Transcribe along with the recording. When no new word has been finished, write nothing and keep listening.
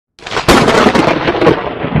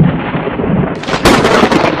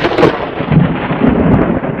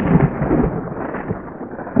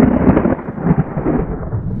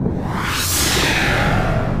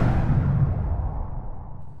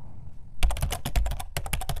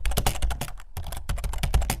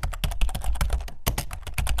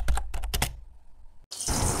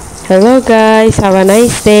Hello guys, have a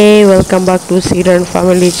nice day. Welcome back to Sidern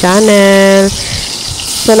Family Channel.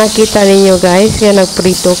 So nakita ninyo guys, yan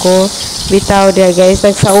nagprito ko. Bitaw dia guys,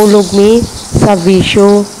 nagsaulog mi sa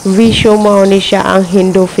Vishu. Vishu mao ni siya ang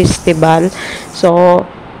Hindu festival. So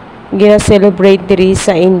gina-celebrate diri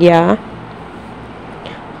sa India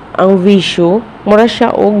ang Vishu. Mura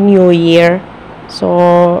siya og New Year. So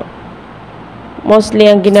mostly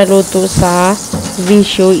ang ginaluto sa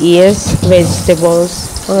Vishu is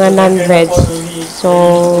vegetables, mga non-veg. So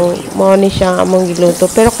mao ni siya among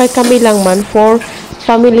giluto, pero kay kami lang man, for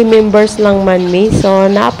family members lang man mi.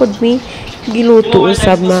 So naapod mi giluto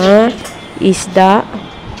sa mga isda,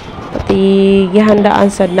 pati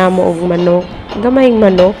gihandaan sad namo og manok, gamayng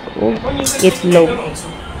manok ug itlog.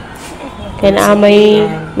 Kay naa may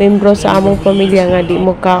membro sa among pamilya nga di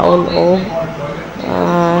mo kaon og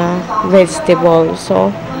vegetable.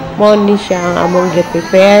 So mo ni siya ang among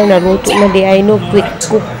gi-prepare. Naluto na di ay no, quick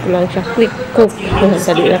cook lang siya, quick cook.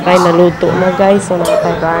 Dali na kay naluto na guys. So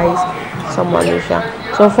nakatay guys. So mo ni siya.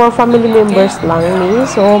 So for family members lang ni.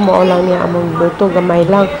 So mo lang niya among luto, gamay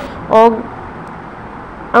lang. Og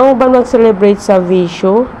ang uban mag-celebrate sa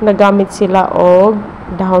Vishu, nagamit sila og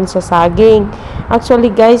dahon sa saging.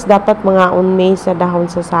 Actually guys, dapat mga unmay sa dahon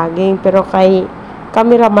sa saging, pero kay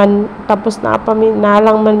cameraman tapos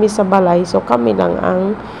nalang man mi sa balay, so kami lang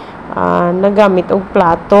ang nagamit og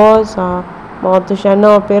plato sa mga to siya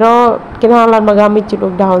no, pero kinahanglan magamit yun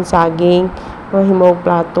og dahon saging mahimo og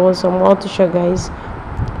plato. So mga to siya guys.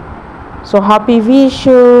 So happy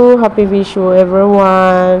Vishu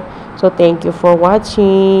everyone. So thank you for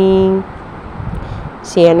watching.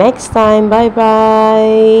 See you next time. Bye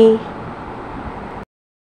bye.